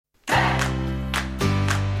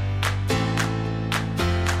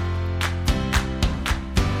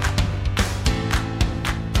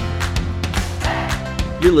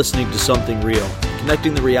You're listening to Something Real,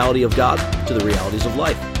 connecting the reality of God to the realities of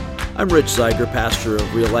life. I'm Rich Zeiger, pastor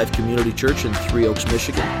of Real Life Community Church in Three Oaks,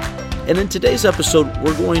 Michigan. And in today's episode,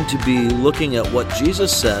 we're going to be looking at what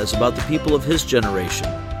Jesus says about the people of his generation.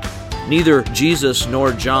 Neither Jesus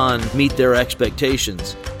nor John meet their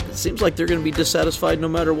expectations. It seems like they're going to be dissatisfied no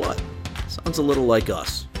matter what. Sounds a little like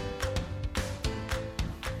us.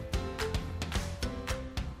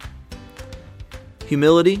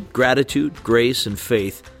 Humility, gratitude, grace, and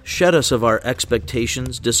faith shed us of our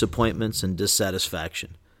expectations, disappointments, and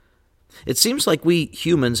dissatisfaction. It seems like we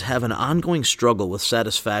humans have an ongoing struggle with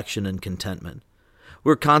satisfaction and contentment.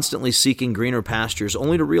 We're constantly seeking greener pastures,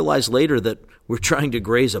 only to realize later that we're trying to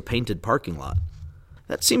graze a painted parking lot.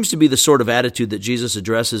 That seems to be the sort of attitude that Jesus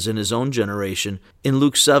addresses in his own generation in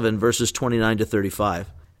Luke 7, verses 29 to 35.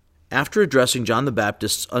 After addressing John the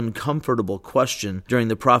Baptist's uncomfortable question during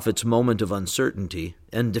the prophet's moment of uncertainty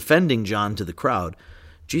and defending John to the crowd,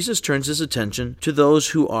 Jesus turns his attention to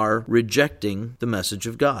those who are rejecting the message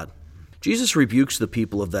of God. Jesus rebukes the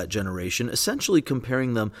people of that generation, essentially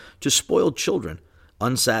comparing them to spoiled children,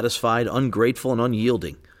 unsatisfied, ungrateful, and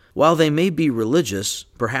unyielding. While they may be religious,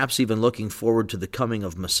 perhaps even looking forward to the coming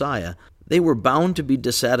of Messiah, they were bound to be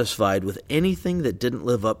dissatisfied with anything that didn't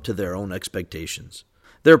live up to their own expectations.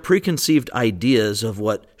 Their preconceived ideas of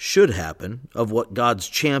what should happen, of what God's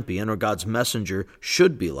champion or God's messenger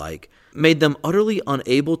should be like, made them utterly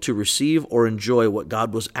unable to receive or enjoy what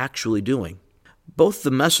God was actually doing. Both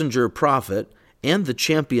the messenger prophet and the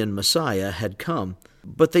champion Messiah had come,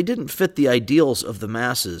 but they didn't fit the ideals of the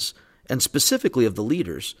masses, and specifically of the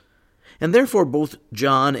leaders. And therefore both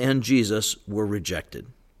John and Jesus were rejected.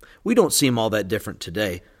 We don't seem all that different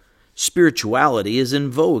today. Spirituality is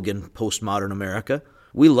in vogue in postmodern America.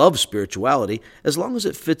 We love spirituality as long as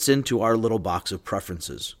it fits into our little box of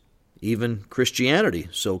preferences. Even Christianity,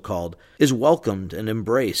 so-called, is welcomed and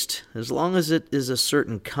embraced as long as it is a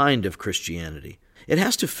certain kind of Christianity. It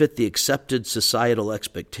has to fit the accepted societal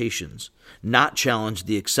expectations, not challenge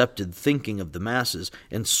the accepted thinking of the masses,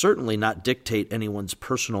 and certainly not dictate anyone's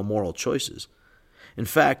personal moral choices. In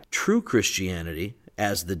fact, true Christianity,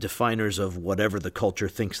 as the definers of whatever the culture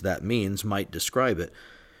thinks that means might describe it,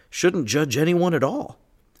 shouldn't judge anyone at all,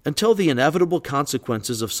 until the inevitable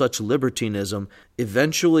consequences of such libertinism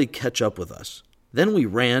eventually catch up with us. Then we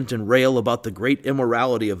rant and rail about the great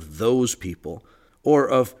immorality of those people, or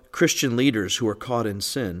of Christian leaders who are caught in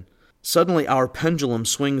sin. Suddenly our pendulum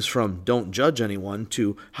swings from don't judge anyone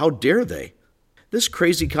to how dare they. This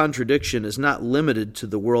crazy contradiction is not limited to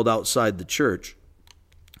the world outside the church.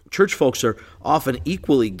 Church folks are often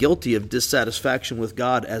equally guilty of dissatisfaction with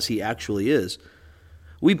God as he actually is.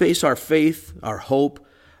 We base our faith, our hope,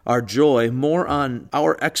 our joy more on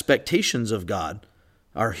our expectations of God,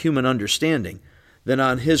 our human understanding, than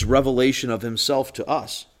on his revelation of himself to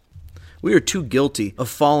us. We are too guilty of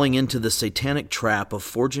falling into the satanic trap of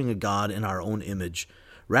forging a God in our own image,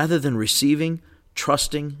 rather than receiving,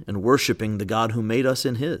 trusting, and worshiping the God who made us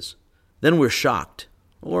in his. Then we're shocked,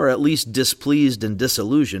 or at least displeased and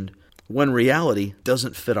disillusioned, when reality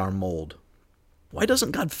doesn't fit our mold. Why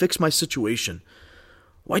doesn't God fix my situation?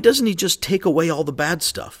 Why doesn't he just take away all the bad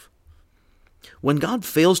stuff? When God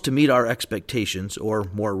fails to meet our expectations, or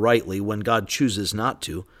more rightly, when God chooses not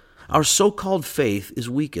to, our so-called faith is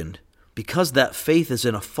weakened, because that faith is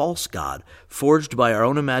in a false God, forged by our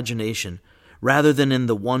own imagination, rather than in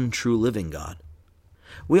the one true living God.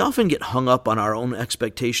 We often get hung up on our own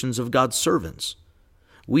expectations of God's servants.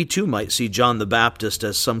 We too might see John the Baptist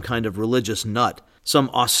as some kind of religious nut, some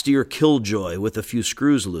austere killjoy with a few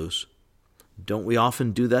screws loose. Don't we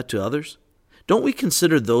often do that to others? Don't we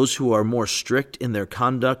consider those who are more strict in their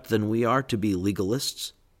conduct than we are to be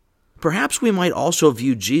legalists? Perhaps we might also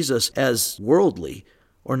view Jesus as worldly,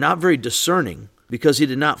 or not very discerning, because he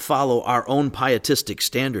did not follow our own pietistic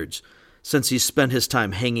standards, since he spent his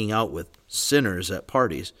time hanging out with sinners at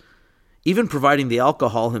parties, even providing the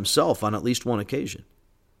alcohol himself on at least one occasion.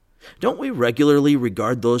 Don't we regularly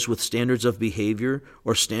regard those with standards of behavior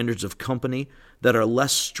or standards of company that are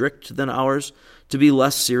less strict than ours to be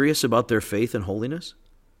less serious about their faith and holiness?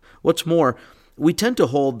 What's more, we tend to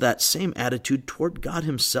hold that same attitude toward God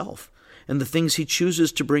himself and the things he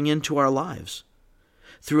chooses to bring into our lives.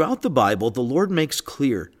 Throughout the Bible, the Lord makes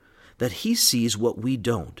clear that he sees what we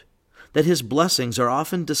don't, that his blessings are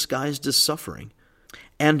often disguised as suffering,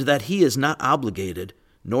 and that he is not obligated,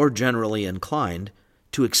 nor generally inclined,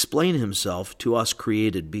 to explain himself to us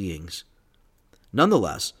created beings.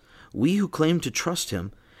 Nonetheless, we who claim to trust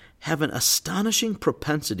him have an astonishing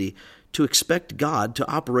propensity to expect God to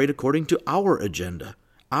operate according to our agenda,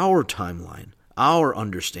 our timeline, our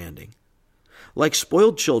understanding. Like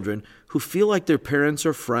spoiled children who feel like their parents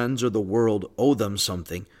or friends or the world owe them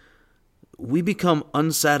something, we become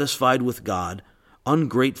unsatisfied with God,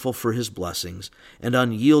 ungrateful for His blessings, and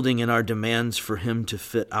unyielding in our demands for Him to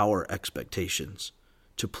fit our expectations,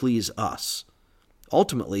 to please us.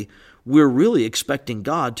 Ultimately, we're really expecting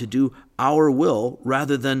God to do our will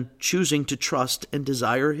rather than choosing to trust and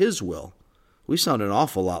desire His will. We sound an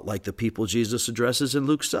awful lot like the people Jesus addresses in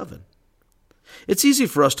Luke 7. It's easy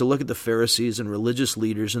for us to look at the Pharisees and religious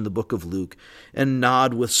leaders in the book of Luke and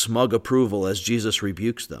nod with smug approval as Jesus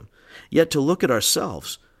rebukes them, yet to look at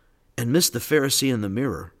ourselves and miss the Pharisee in the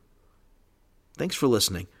mirror. Thanks for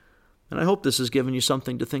listening, and I hope this has given you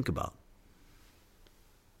something to think about.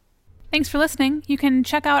 Thanks for listening. You can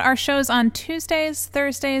check out our shows on Tuesdays,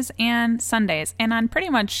 Thursdays, and Sundays, and on pretty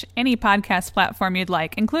much any podcast platform you'd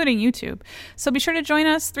like, including YouTube. So be sure to join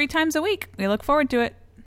us 3 times a week. We look forward to it.